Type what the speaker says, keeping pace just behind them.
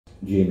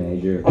G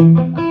major,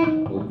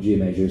 well, G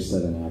major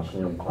 7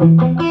 actually.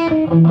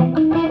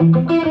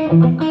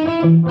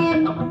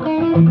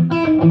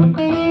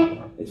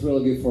 It's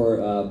really good for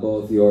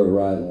both your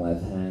right and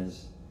left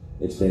hands.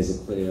 It's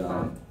basically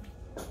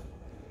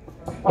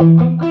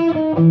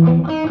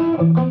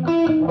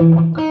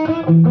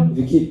if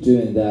you keep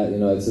doing that, you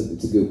know, it's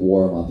a good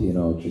warm up, you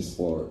know, just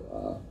for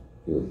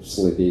your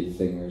sleepy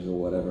fingers or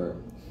whatever.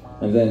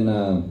 And then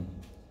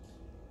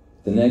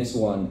the next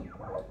one,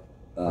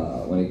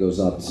 when it goes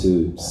up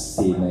to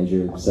C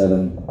major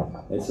 7,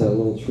 it's a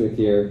little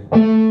trickier.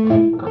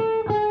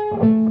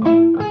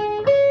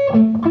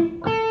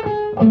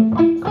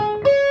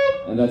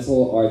 And that's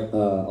all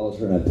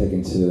alternate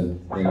picking too,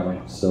 you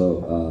know,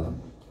 so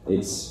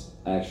it's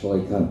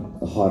actually kind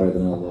of harder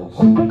than it looks.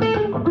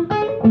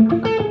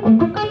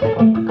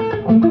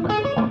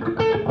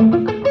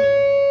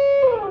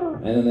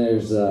 And then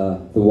there's the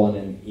one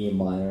in E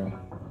minor,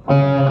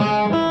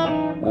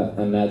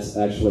 and that's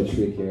actually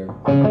trickier.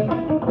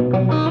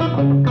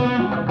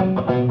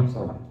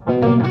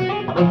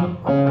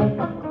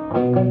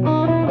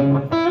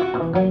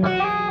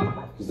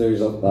 Because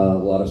there's a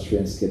lot of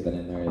string skipping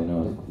in there, you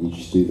know. You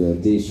just do the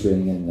D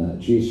string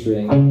and G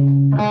string.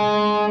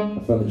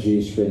 From the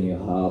G string, you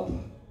hop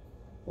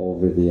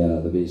over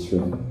the B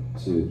string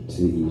to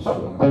the E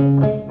string.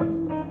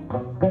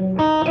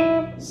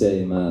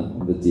 Same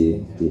the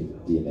D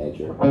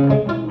major.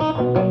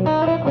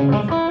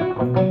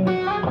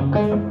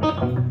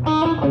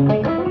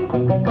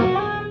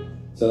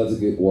 So that's a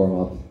good warm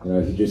up. You know,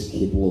 if you just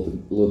keep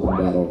looping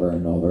that over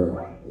and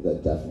over,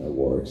 that definitely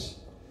works.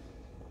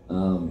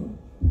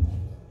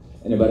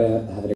 Anybody have any